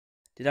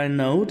Did I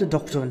know the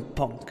doctor went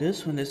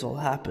bonkers when this all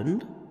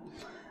happened?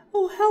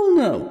 Oh, hell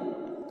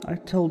no. I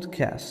told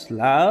Cass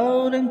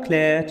loud and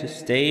clear to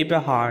stay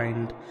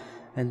behind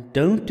and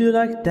don't do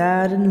like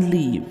Dad and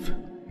leave.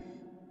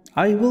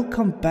 I will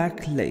come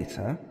back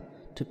later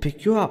to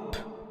pick you up.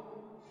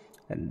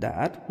 And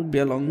that would be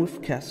along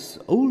with Cass's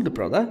older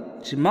brother,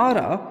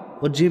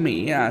 Chimara, or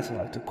Jimmy as I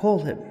like to call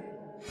him.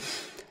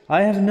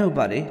 I have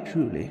nobody,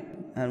 truly,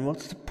 and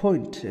what's the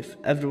point if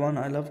everyone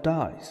I love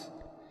dies?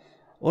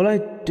 All I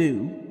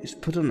do is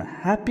put on a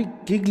happy,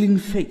 giggling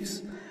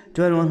face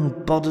to anyone who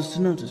bothers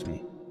to notice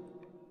me.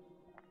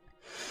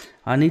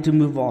 I need to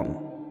move on.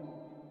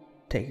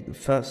 Taking the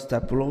first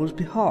step will always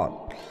be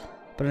hard,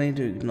 but I need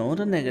to ignore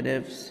the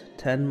negatives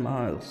 10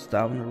 miles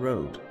down the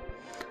road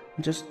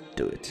and just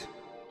do it.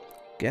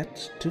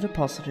 Get to the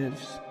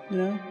positives, you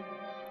know?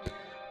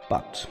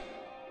 But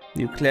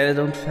you clearly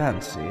don't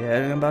fancy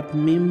hearing about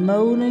me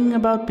moaning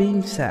about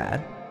being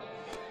sad.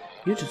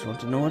 You just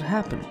want to know what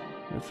happened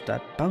with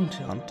that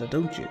bounty hunter,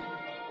 don't you?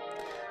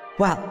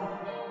 Well,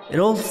 it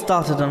all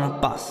started on a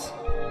bus.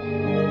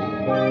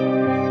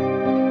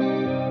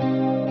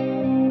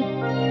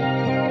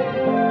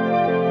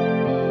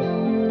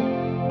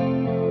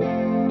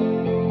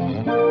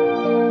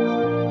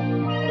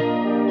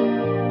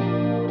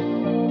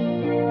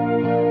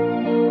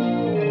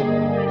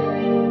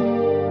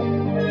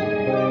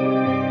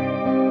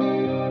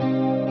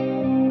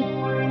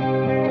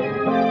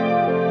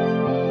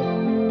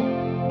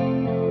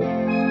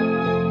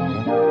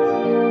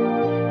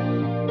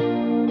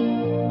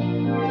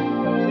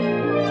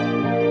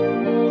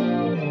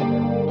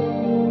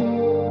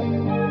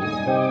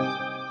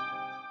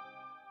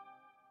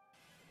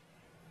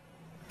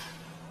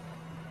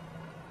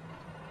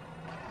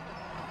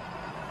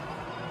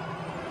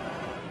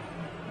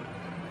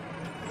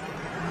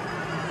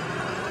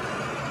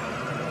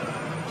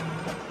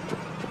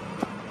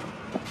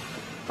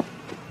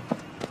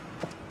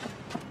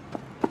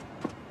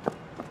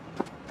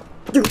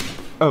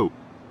 Oh,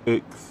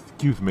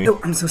 excuse me. Oh,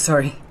 I'm so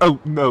sorry. Oh,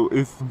 no,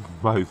 it's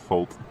my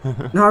fault.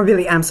 No, I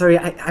really am sorry.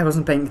 I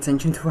wasn't paying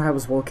attention to where I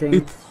was walking.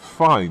 It's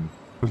fine,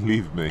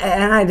 believe me.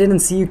 And I didn't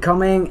see you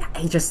coming.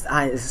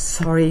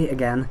 Sorry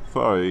again.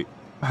 Sorry,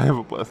 I have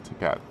a plastic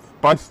cat.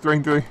 Bye,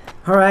 stranger.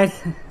 Alright,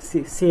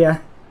 see ya.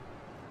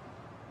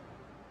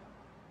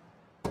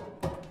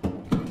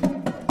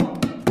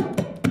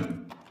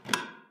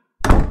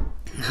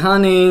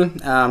 Honey,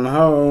 I'm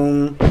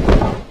home.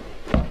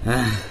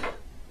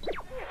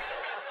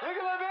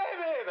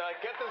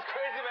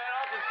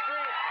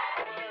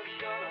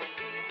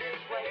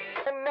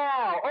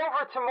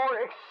 To more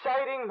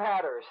exciting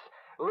matters.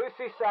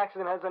 Lucy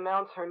Saxon has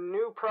announced her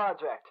new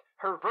project,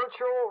 her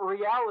virtual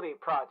reality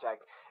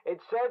project.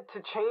 It's said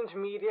to change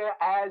media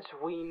as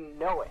we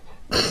know it.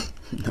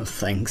 No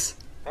thanks.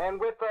 And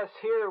with us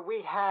here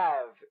we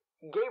have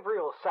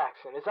Gabriel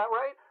Saxon, is that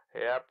right?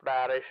 Yep,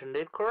 that is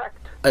indeed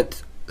correct.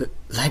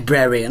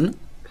 Librarian?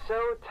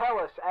 So tell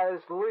us,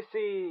 as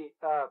Levi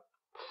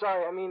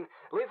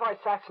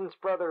Saxon's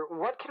brother,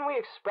 what can we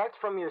expect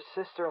from your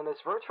sister in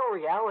this virtual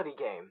reality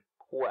game?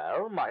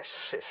 Well, my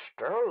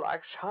sister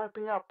likes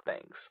hyping up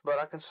things, but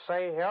I can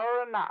say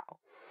here and now,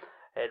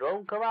 it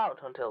won't come out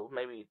until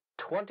maybe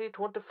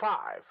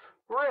 2025.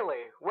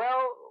 Really?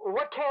 Well,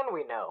 what can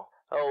we know?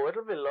 Oh,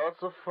 it'll be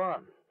lots of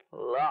fun.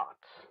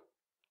 Lots.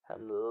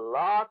 And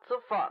lots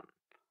of fun.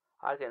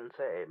 I can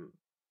say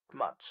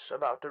much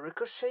about the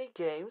Ricochet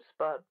games,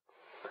 but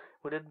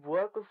we did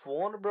work with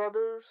Warner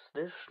Brothers,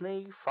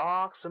 Disney,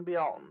 Fox, and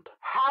beyond.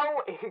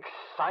 How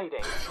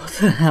exciting! What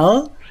the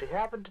hell? She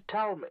happened to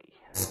tell me.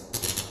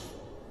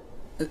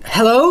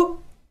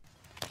 Hello?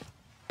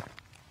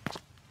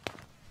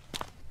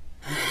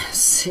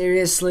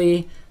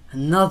 Seriously?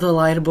 Another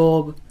light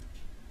bulb?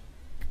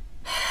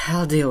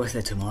 I'll deal with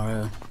it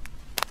tomorrow.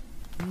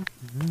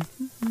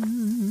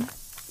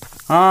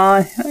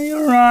 Hi, are you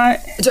alright?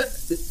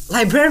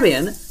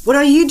 Librarian? What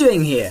are you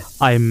doing here?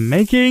 I'm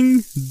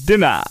making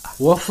dinner.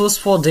 Waffles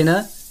for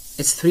dinner?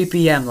 It's 3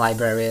 p.m,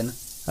 Librarian.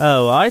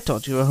 Oh, I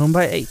thought you were home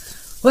by 8.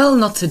 Well,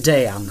 not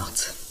today, I'm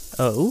not.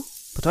 Oh,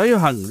 but are you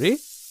hungry?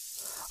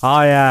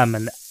 I am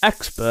an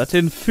expert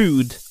in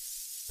food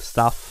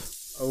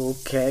stuff.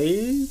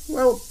 Okay,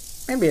 well,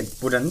 maybe it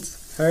wouldn't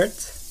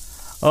hurt.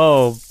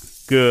 Oh,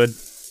 good.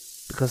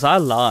 Because I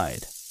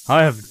lied.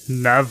 I have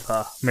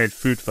never made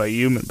food for a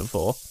human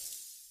before.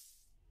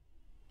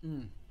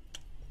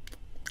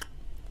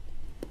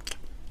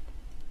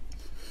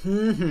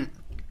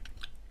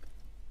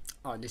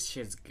 Oh, this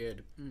shit's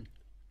good.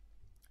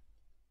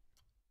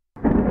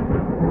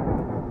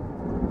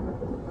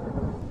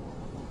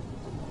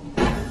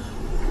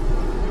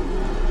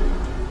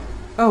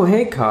 Oh,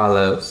 hey,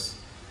 Karlos.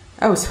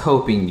 I was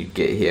hoping you'd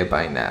get here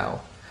by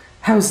now.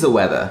 How's the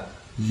weather?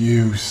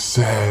 You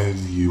said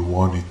you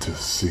wanted to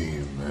see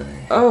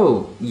me.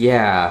 Oh,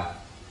 yeah.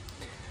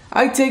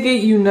 I take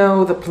it you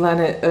know the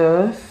planet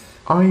Earth?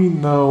 I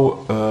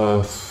know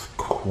Earth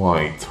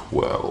quite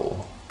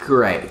well.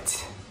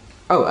 Great.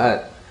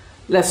 Oh,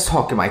 let's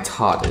talk in my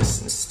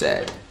TARDIS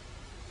instead.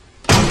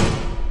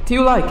 Do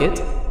you like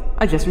it?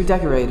 I just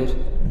redecorated.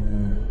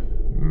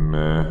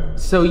 Meh.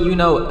 So you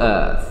know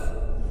Earth.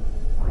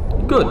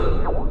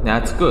 Good.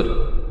 That's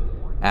good.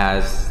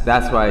 As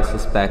that's why I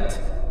suspect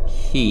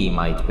he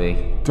might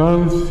be.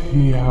 Does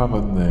he have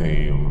a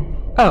name?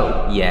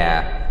 Oh,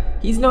 yeah.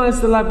 He's known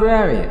as the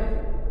Librarian.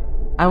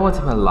 I want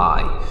him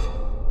alive.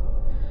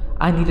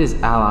 I need his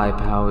ally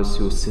powers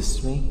to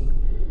assist me,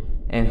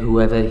 and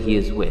whoever he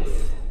is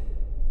with.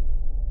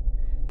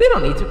 They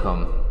don't need to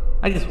come.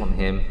 I just want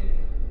him.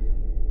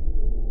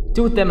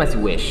 Do with them as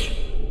you wish.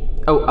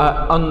 Oh,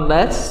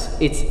 unless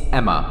it's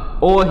Emma,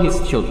 or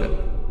his children.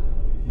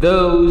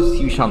 Those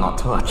you shall not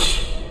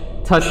touch.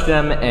 Touch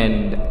them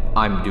and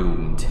I'm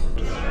doomed.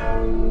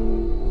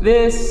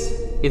 This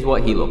is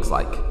what he looks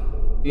like.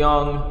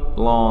 Young,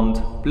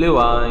 blonde, blue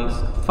eyes,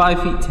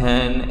 5 feet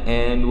 10,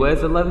 and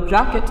wears a leather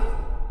jacket.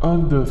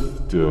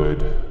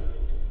 Understood.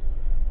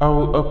 I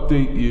will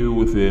update you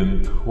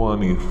within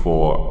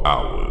 24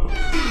 hours.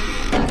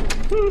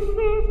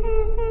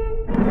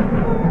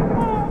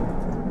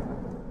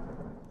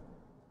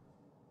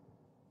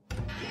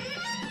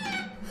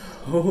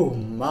 Oh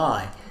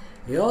my,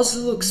 yours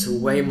looks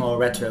way more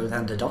retro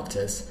than the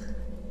doctor's.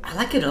 I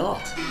like it a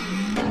lot.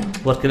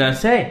 What can I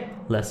say?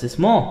 Less is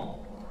more.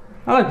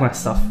 I like my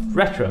stuff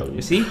retro,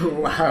 you see?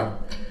 Wow.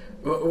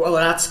 Well,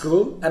 that's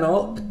cool and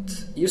all,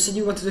 but you said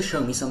you wanted to show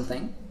me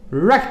something.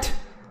 Right.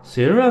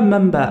 So you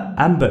remember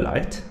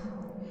Amberlight?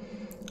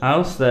 I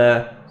was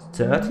there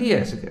 30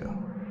 years ago.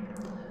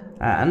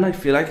 And I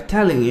feel like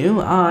telling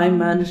you, I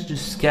managed to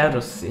scare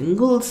a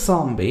single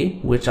zombie,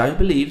 which I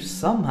believe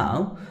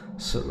somehow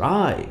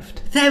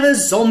survived. There were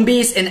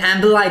zombies in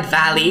Amberlight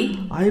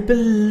Valley? I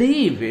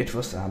believe it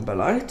was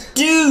Amberlight.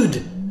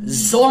 Dude!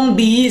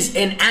 Zombies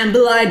in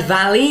Amberlight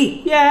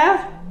Valley?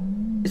 Yeah.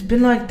 It's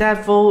been like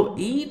that for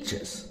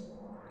ages.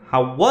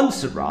 How one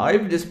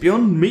survived is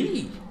beyond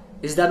me.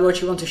 Is that what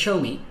you want to show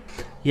me?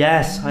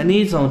 Yes, I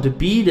need someone to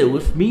be there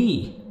with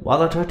me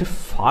while I try to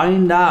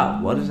find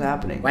out what is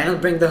happening. Why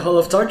not bring the whole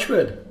of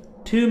Torchwood?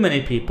 Too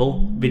many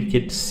people will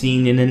get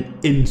seen in an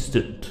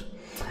instant.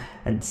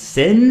 And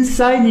since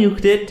I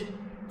nuked it,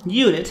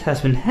 Unit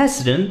has been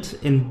hesitant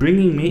in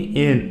bringing me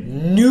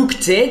in.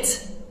 Nuked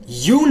it?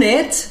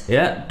 Unit?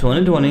 Yeah,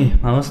 2020,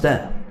 I was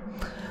there.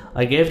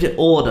 I gave the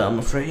order, I'm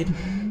afraid.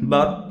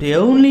 But the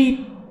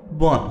only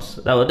ones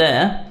that were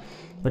there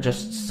were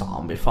just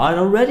zombified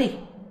already.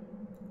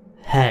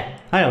 Hey,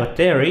 I have a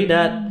theory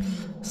that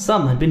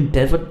some had been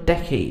dead for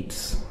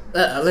decades.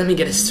 Let me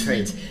get it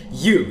straight.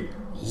 You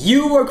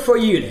work for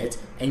Unit,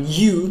 and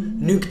you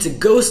nuked a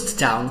ghost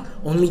town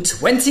only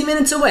 20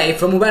 minutes away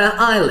from where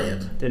I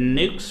live. The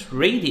nuke's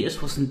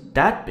radius wasn't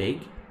that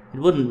big. It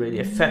wouldn't really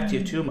affect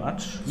you too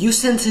much. You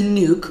sent a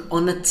nuke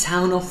on a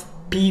town of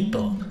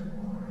people.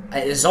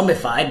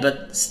 Zombified,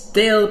 but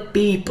still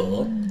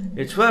people.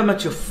 It's where I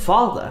met your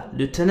father,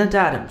 Lieutenant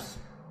Adams.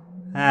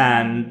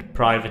 And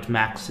Private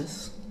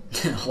Maxis.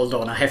 Hold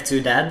on, I have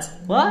two dads?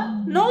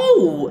 What?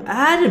 No,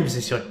 Adams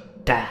is your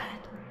dad.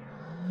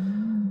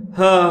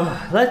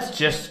 Let's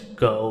just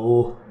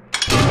go.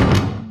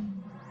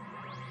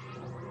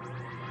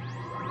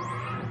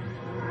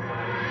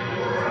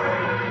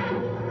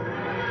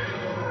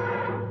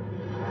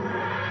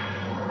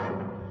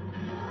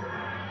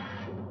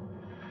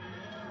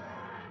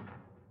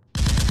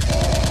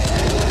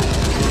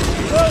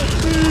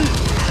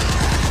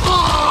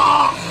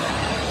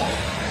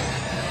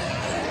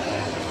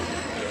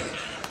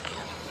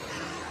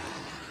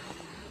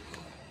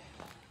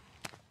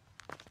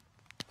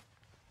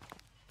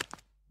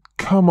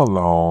 Come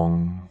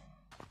along.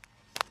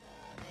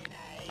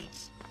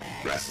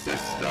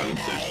 Resistance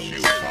is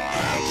futile.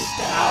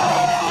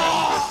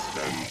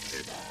 Resistance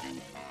is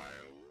futile.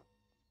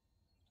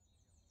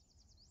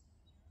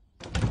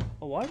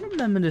 Oh, I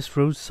remember this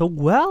road so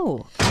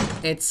well.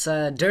 It's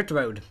a dirt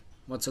road.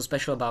 What's so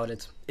special about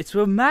it? It's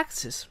where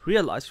Maxis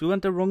realized we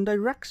went the wrong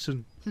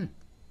direction.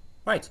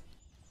 Right.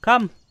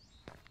 Come.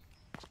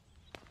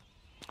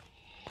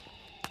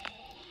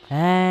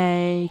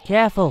 Hey,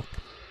 careful.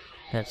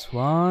 There's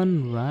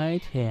one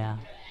right here.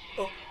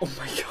 Oh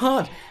my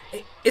god!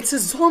 It's a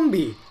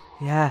zombie!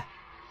 Yeah,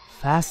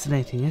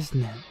 fascinating,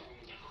 isn't it?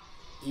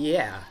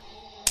 Yeah.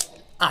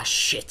 Ah,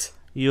 shit.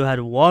 You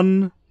had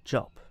one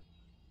job.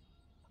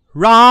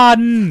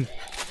 Run!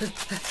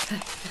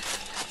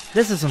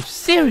 This is some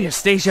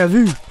serious deja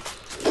vu.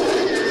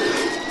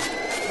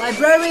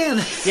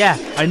 Librarian! Yeah,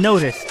 I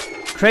noticed.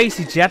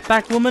 Crazy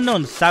jetpack woman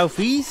on the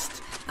southeast.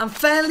 I'm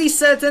fairly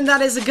certain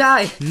that is a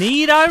guy.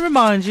 Need I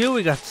remind you,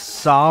 we got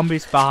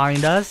zombies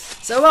behind us.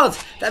 So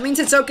what? That means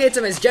it's okay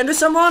to misgender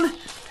someone?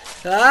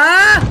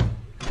 Ah!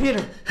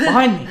 Peter,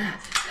 behind me.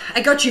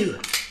 I got you.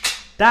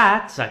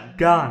 That's a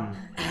gun.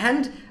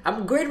 And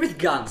I'm great with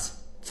guns.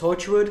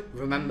 Torchwood,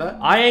 remember?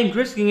 I ain't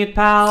risking it,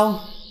 pal.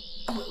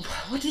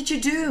 What did you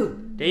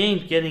do? They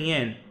ain't getting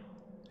in.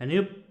 And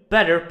you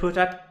better put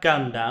that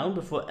gun down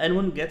before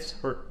anyone gets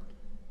hurt.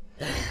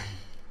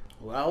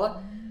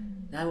 Well,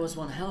 that was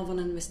one hell of an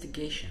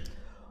investigation.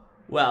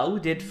 Well, we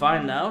did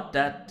find out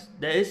that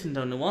there isn't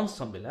only one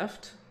zombie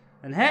left.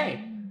 And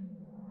hey,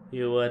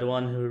 You were the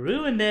one who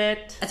ruined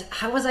it. And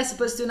how was I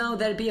supposed to know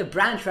there'd be a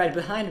branch right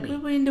behind We me?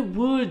 were in the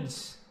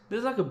woods.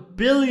 There's like a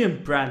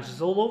billion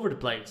branches all over the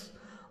place.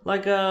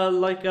 Like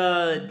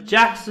a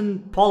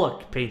Jackson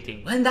Pollock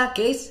painting. Well, in that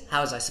case,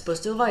 how was I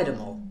supposed to avoid them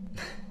all?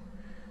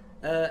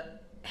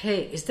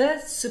 Hey, is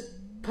there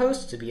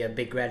supposed to be a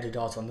big red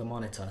dot on the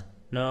monitor?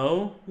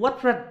 No?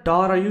 What red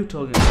dot are you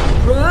talking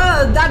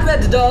about? That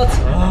red dot!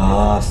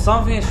 Ah,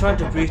 something is trying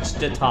to breach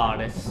the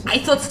TARDIS. I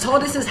thought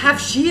TARDISes have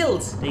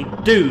shields! They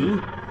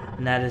do,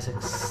 and that is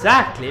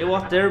exactly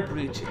what they're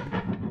breaching.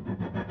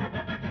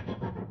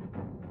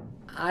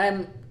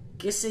 I'm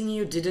guessing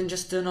you didn't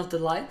just turn off the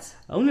lights?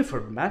 Only for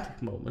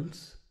romantic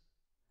moments.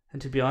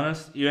 And to be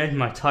honest, you ain't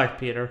my type,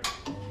 Peter.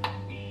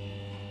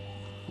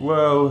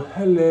 Well,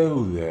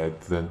 hello there,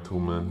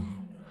 gentlemen.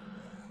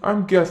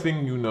 I'm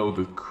guessing you know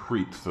the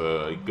creeps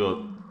I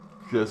got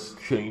just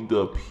chained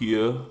up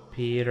here.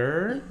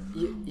 Peter,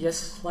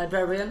 Yes,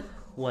 librarian?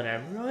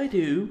 whatever I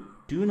do,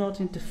 do not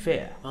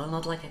interfere. Well,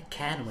 not like I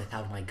can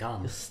without my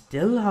gun. You're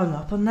still hung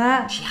up on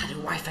that? She had a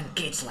wife and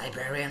kids,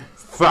 librarian.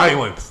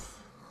 Silence!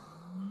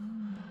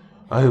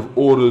 I have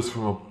orders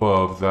from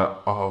above that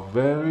are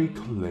very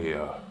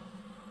clear.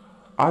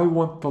 I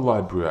want the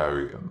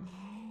librarian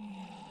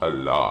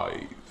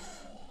alive.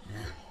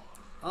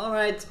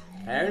 Alright,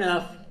 fair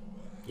enough.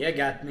 You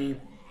got me.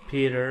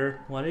 Peter,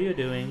 what are you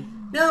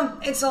doing? No,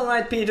 it's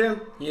alright,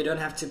 Peter. You don't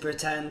have to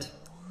pretend.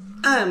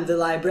 I'm the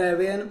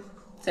librarian.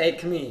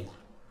 Take me.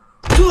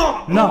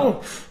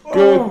 No!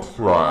 Good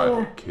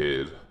try,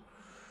 kid.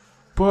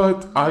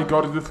 But I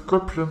got a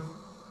description.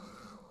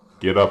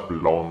 Get up,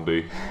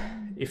 Blondie.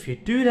 If you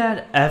do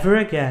that ever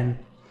again,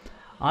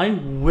 I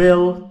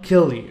will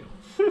kill you.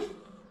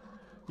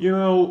 You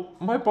know,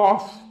 my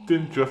boss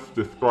didn't just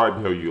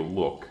describe how you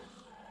look.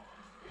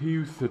 He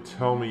used to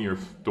tell me your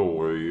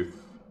stories.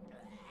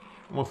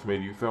 Almost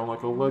made you sound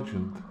like a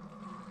legend.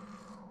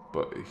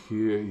 But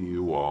here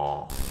you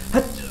are.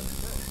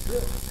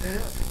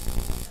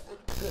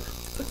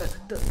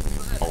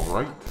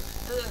 Alright,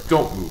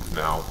 don't move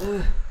now.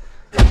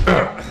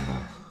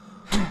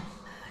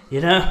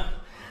 You know,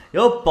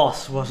 your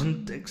boss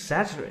wasn't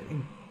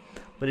exaggerating.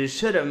 But he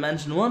should have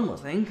mentioned one more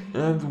thing.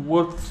 And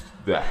what's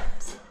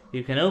that?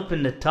 You can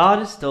open the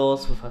TARDIS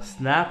doors with a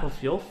snap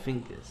of your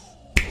fingers.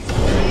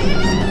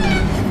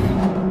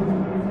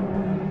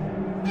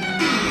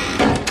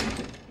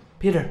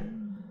 Peter,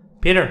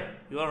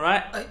 you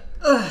alright?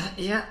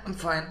 Yeah, I'm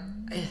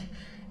fine.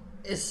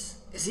 Is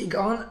he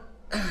gone?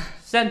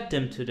 Sent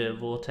him to the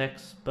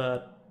vortex,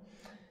 but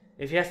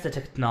if he has the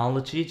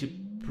technology to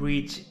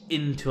breach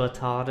into a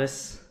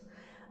TARDIS,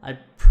 I'm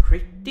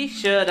pretty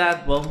sure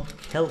that won't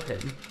kill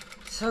him.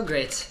 So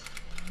great.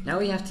 Now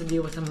we have to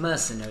deal with a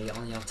mercenary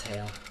on your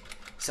tail.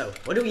 So,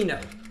 what do we know?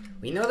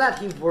 We know that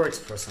he works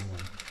for someone.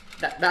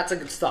 That's a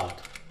good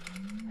start.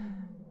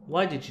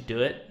 Why did you do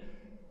it?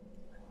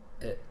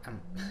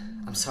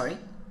 I'm sorry?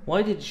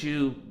 Why did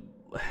you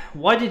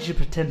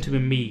pretend to be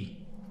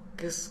me?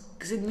 Cause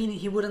it mean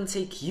he wouldn't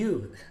take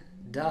you.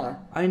 Duh.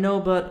 I know,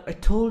 but I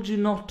told you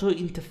not to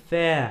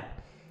interfere.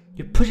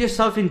 You put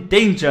yourself in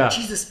danger.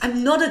 Jesus,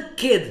 I'm not a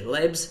kid,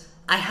 Libs.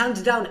 I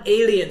hand down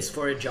aliens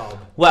for a job.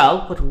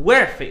 Well, what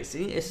we're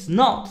facing is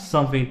not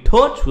something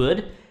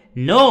Torchwood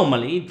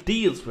normally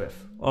deals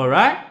with,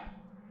 alright?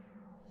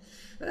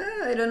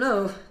 I don't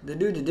know. The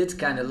dude did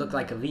kinda look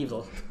like a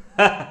weevil.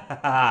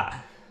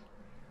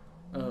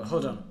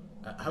 Hold on.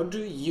 How do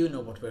you know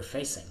what we're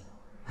facing?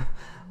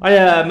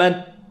 I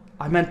meant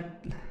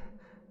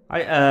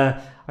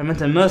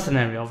a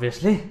mercenary,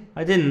 obviously.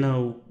 I didn't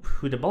know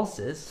who the boss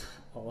is.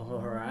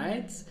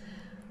 Alright.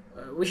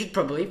 We should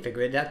probably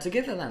figure it out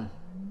together then.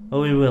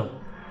 Oh, we will.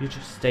 You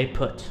just stay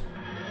put.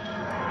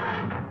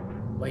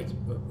 Wait,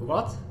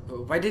 what?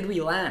 Why did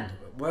we land?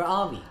 Where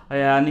are we?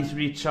 I need to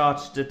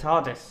recharge the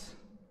TARDIS.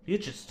 You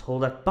just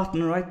hold that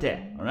button right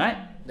there, alright?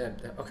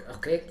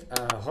 Okay,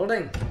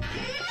 holding.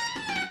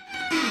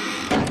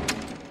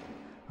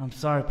 I'm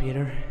sorry,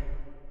 Peter.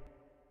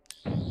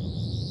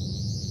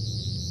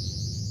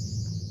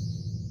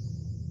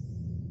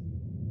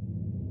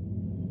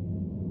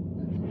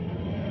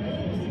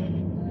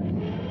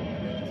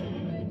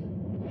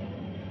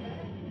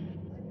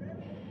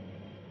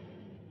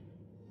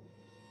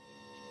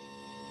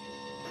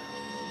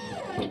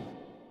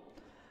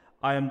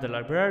 I am the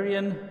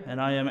librarian,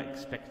 and I am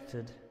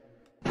expected.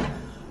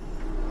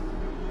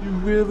 You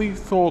really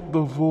thought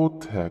the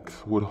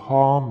vortex would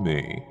harm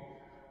me?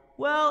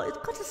 Well, it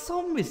got the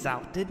zombies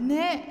out, didn't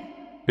it?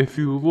 If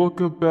you look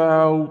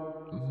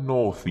about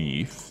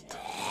northeast.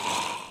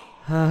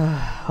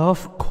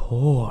 Of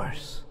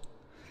course.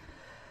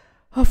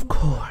 Of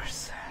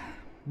course.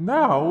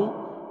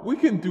 Now, we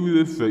can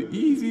do this the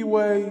easy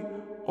way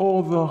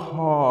or the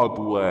hard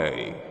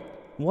way.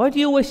 Why do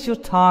you waste your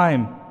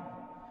time?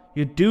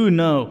 You do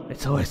know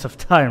it's a waste of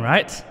time,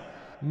 right?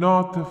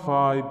 Not if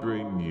I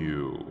bring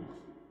you.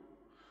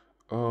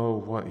 Oh,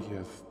 what he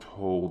has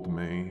told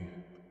me.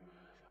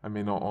 I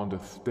may not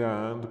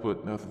understand,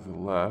 but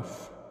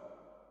nevertheless.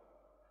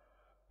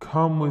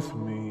 Come with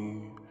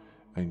me,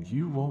 and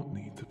you won't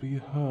need to be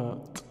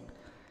hurt.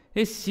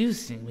 It's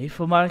using me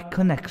for my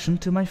connection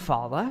to my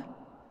father?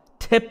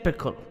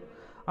 Typical.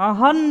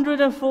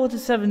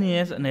 147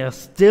 years and they are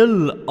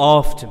still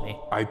after me.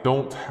 I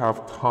don't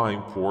have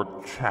time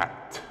for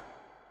chat.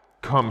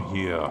 Come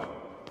here.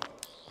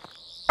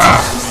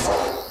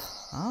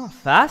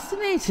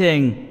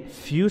 Fascinating.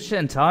 Future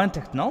and time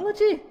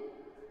technology?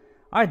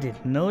 I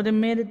didn't know they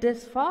made it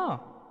this far.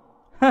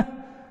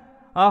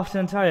 After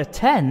an entire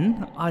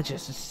 10, I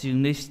just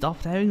assumed they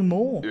stopped having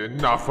more.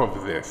 Enough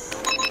of this.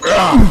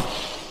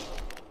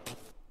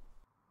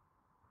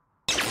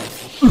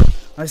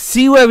 I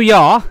see where we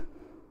are.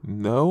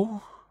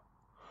 No?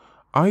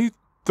 I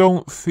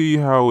don't see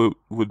how it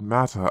would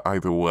matter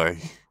either way.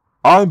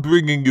 I'm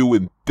bringing you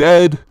in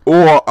dead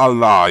or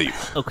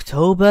alive.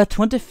 October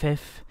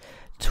 25th,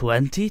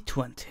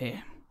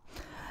 2020.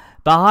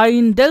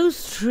 Behind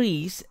those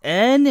trees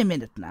any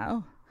minute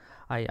now,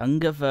 a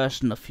younger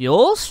version of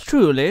yours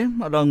truly,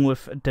 along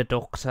with the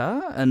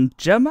Doctor and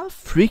Gemma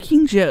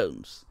freaking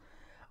Jones,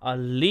 are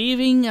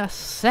leaving a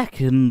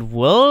second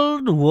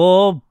World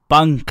War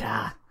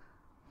bunker.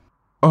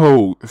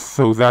 Oh,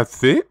 so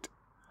that's it?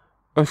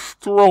 A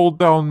stroll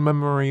down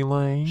memory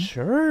lane?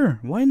 Sure,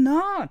 why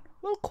not?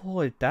 We'll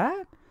call it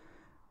that.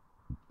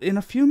 In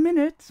a few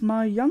minutes,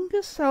 my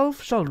younger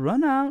self shall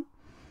run out,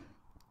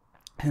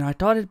 and I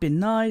thought it'd be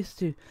nice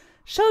to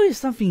show you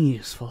something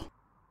useful.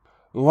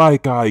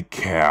 Like I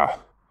care.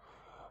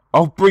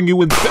 I'll bring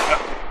you in.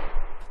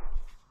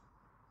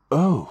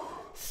 Oh.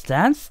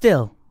 Stand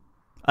still.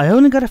 I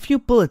only got a few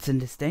bullets in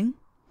this thing.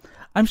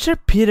 I'm sure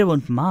Peter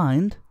won't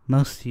mind.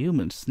 Most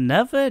humans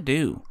never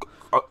do.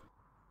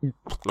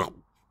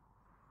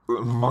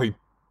 My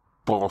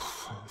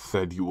boss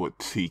said you were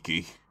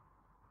cheeky.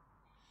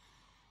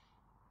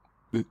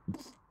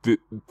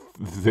 This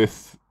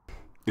is...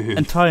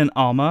 Entire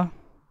armor.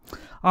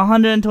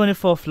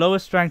 124th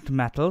lowest ranked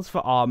metals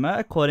for armor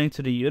according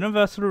to the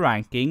universal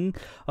ranking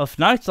of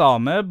knight's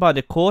armor by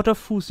the court of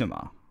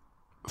Fusuma.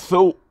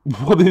 So,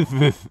 what is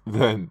this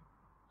then?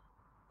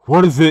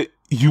 What is it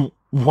you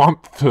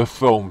want to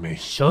show me?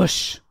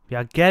 Shush! We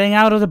are getting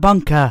out of the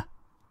bunker.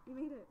 You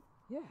made it.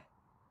 Yeah.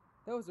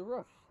 That was a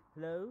rush.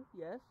 Hello?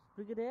 Yes?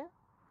 Brigadier?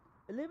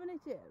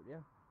 Eliminate the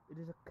area. It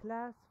is a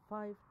class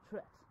 5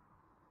 threat.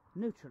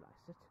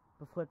 Neutralize it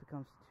before it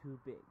becomes too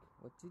big.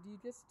 What did you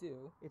just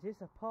do? It is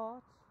a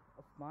part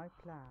of my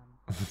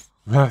plan.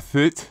 That's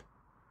it?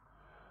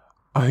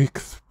 I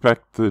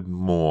expected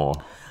more.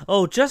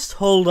 Oh, just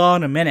hold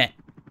on a minute.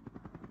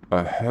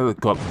 A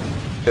helicopter...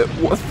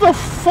 What the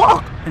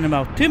fuck? In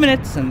about 2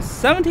 minutes and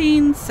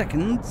 17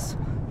 seconds,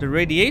 the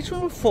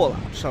radiation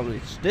fallout shall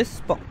reach this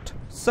spot.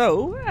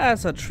 So,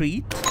 as a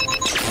treat...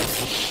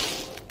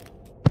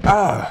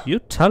 You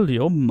tell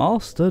your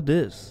master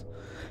this.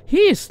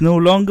 He is no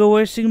longer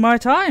wasting my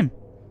time.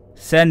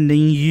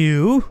 Sending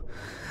you.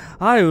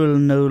 I will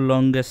no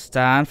longer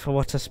stand for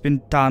what has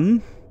been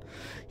done.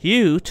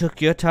 You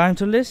took your time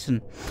to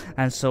listen,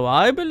 and so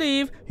I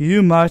believe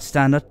you might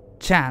stand a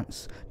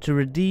chance to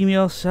redeem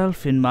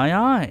yourself in my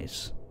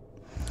eyes.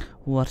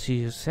 What do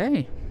you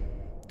say?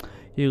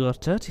 You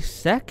got 30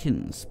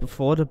 seconds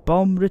before the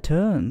bomb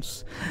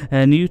returns,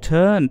 and you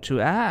turn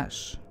to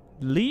ash.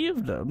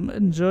 Leave them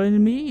and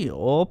join me,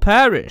 or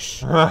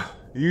perish.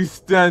 You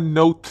stand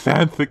no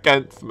chance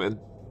against me.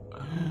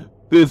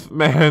 This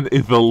man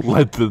is a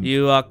legend.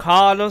 You are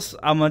Karlos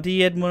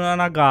Amadied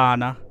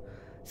Munanagana,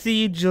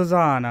 Seed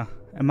Josana,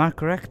 am I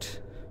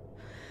correct?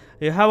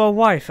 You have a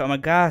wife,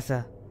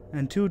 Amagaza,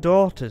 and 2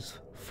 daughters,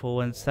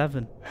 4 and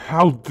 7.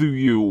 How do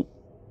you...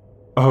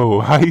 Oh,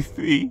 I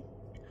see.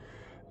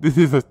 This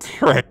is a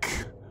trick.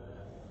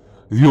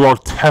 You are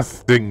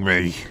testing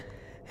me.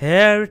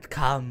 Here it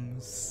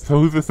comes.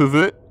 So this is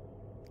it?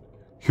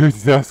 You're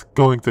just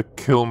going to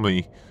kill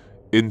me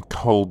in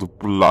cold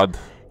blood?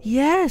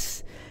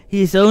 Yes,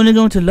 he's only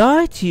going to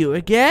lie to you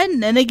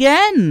again and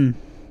again.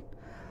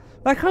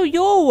 Like how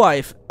your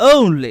wife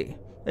only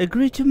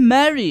agreed to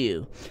marry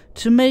you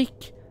to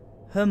make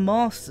her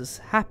masters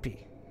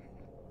happy.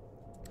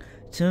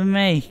 To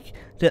make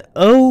the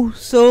oh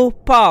so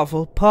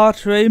powerful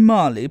Padre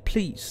Marley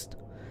pleased.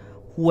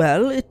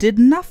 Well, it did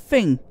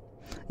nothing.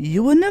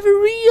 You were never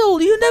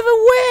real. You never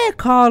were,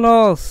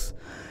 Karlos.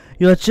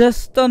 You're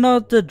just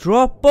another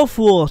drop of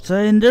water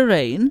in the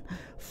rain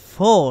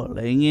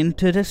falling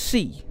into the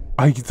sea.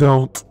 I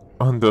don't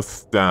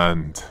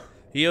understand.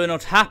 You're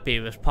not happy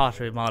with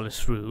Padre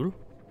Marley's rule.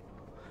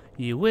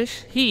 You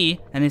wish he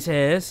and his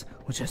heirs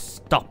would just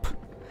stop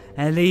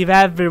and leave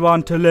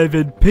everyone to live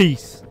in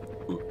peace.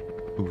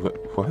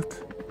 What?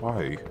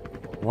 Why?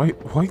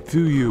 Why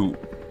do you...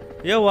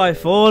 Your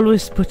wife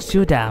always puts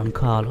you down,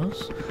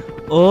 Karlos.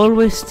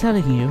 Always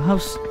telling you how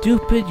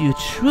stupid you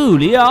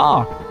truly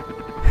are.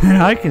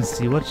 And I can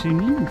see what she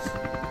means.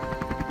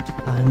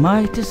 I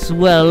might as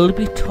well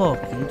be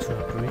talking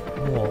to a brick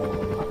wall.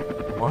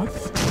 What?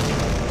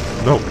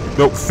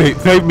 No,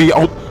 save me!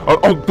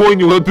 I'll join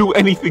you. I'll do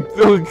anything.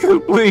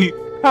 Please,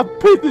 have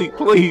pity,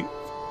 please.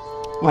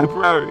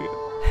 Librarian.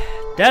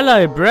 The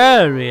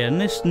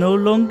librarian is no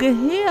longer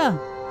here.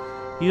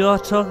 You are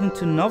talking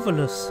to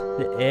Novelus,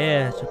 the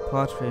heir to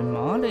Padre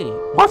Marley.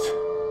 What?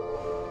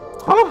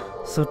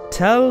 Huh? So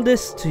tell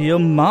this to your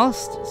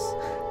masters.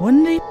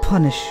 When they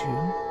punish you,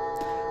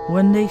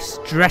 when they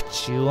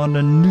stretch you on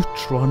the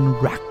neutron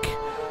rack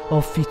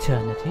of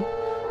eternity,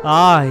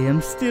 I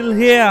am still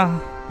here.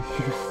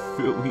 You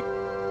silly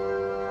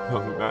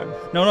young man.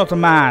 No, not a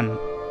man.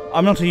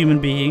 I'm not a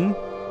human being.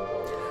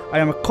 I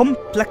am a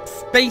complex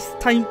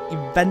space-time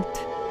event.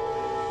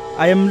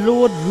 I am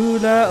Lord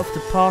Ruler of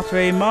the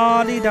Padre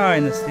Marley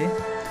dynasty,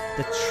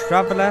 the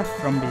traveller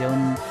from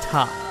beyond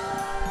time.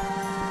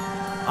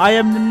 I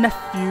am the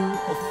nephew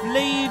of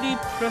Lady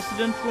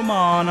President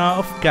Romana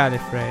of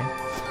Gallifrey.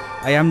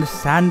 I am the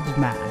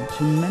Sandman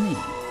to many.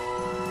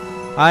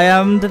 I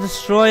am the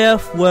destroyer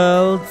of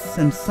worlds,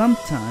 and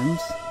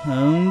sometimes,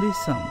 only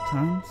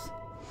sometimes,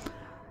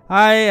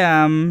 I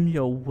am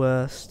your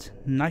worst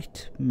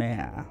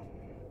nightmare.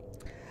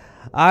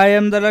 I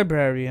am the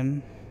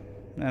Librarian,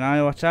 and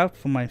I watch out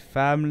for my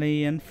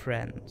family and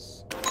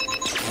friends.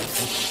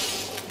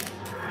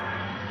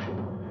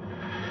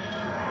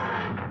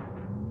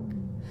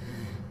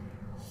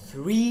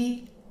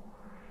 3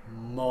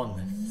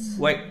 months.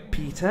 Wait,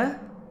 Peter?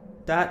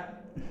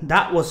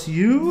 That was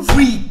you?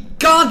 3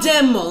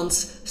 goddamn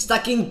months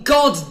stuck in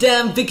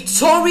goddamn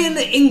Victorian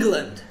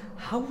England.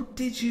 How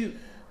did you...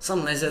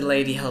 Some lizard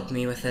lady helped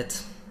me with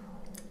it.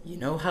 You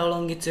know how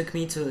long it took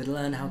me to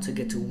learn how to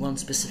get to one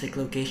specific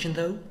location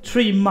though?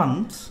 3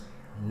 months?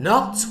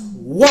 Not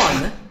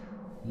 1,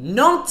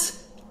 not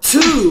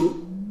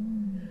 2,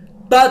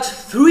 but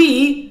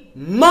 3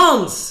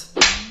 months!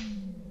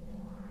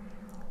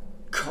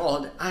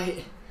 God,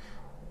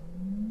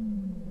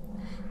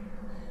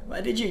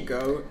 Where did you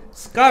go?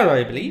 Skyro,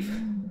 I believe.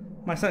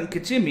 My son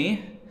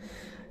Kajimi.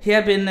 He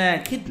had been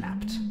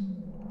kidnapped.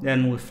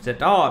 Then with the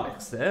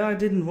Daleks there, I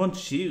didn't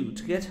want you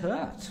to get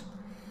hurt.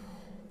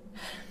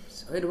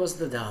 So it was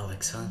the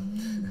Daleks, huh?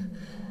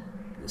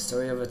 The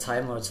story of a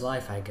Time Lord's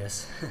life, I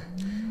guess.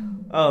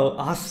 Oh,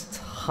 us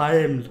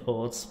Time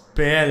Lords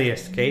barely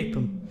escape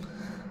them.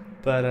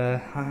 But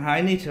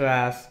I need to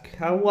ask,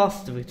 how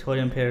was the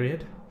Victorian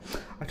period?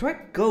 I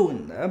tried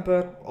going there,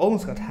 but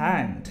almost got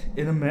hanged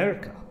in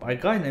America by a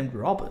guy named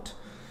Robert.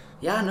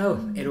 Yeah,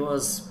 no, it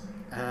was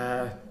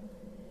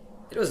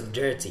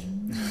dirty.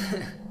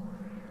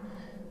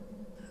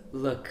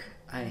 Look,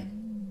 I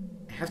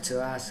have to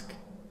ask,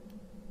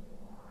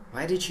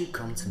 why did you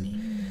come to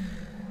me?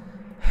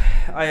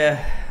 I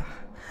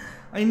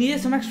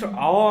needed some extra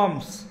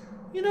arms.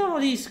 You know how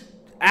these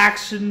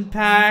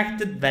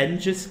action-packed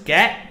adventures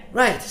get?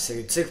 Right, so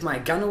you took my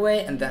gun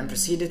away and then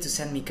proceeded to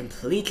send me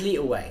completely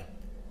away.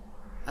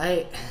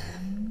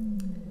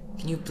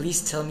 Can you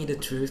please tell me the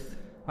truth?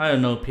 I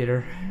don't know,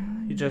 Peter.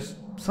 You just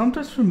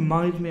sometimes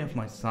remind me of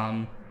my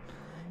son.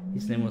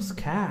 His name was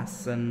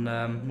Cass, and,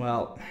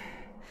 well,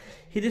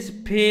 he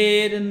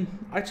disappeared, and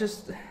I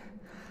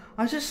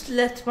just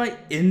let my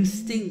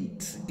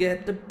instincts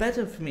get the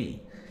better of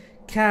me.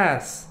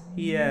 Cass,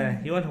 he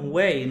went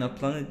away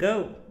not long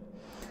ago,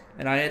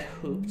 and I had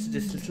hoped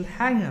this little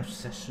hangout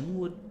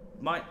session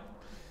might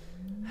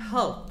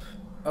help.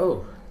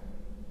 Oh,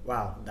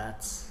 wow,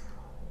 that's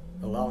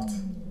a lot.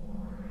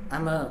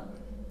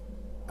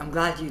 I'm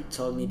glad you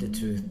told me the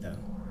truth, though.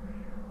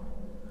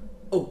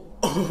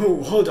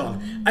 Oh, hold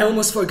on, I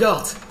almost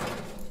forgot.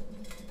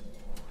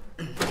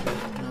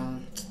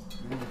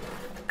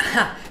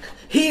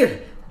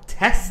 Here!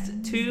 Test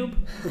tube?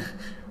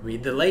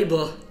 Read the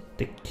label.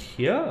 The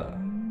cure?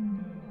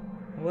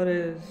 What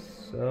is...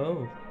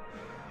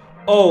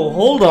 Oh,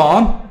 hold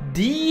on.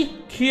 The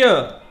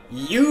cure.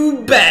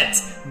 You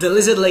bet! The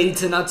lizard lady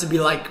turned out to be,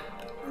 like,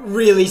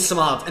 really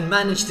smart and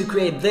managed to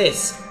create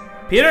this.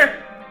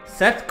 Peter,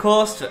 set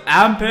course to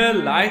Amber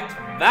Light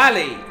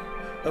Valley.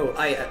 Oh,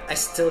 I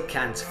still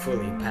can't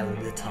fully pedal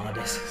the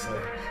TARDIS,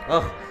 so...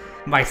 Oh,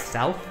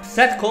 myself,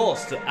 set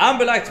course to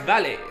Amber Light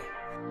Valley.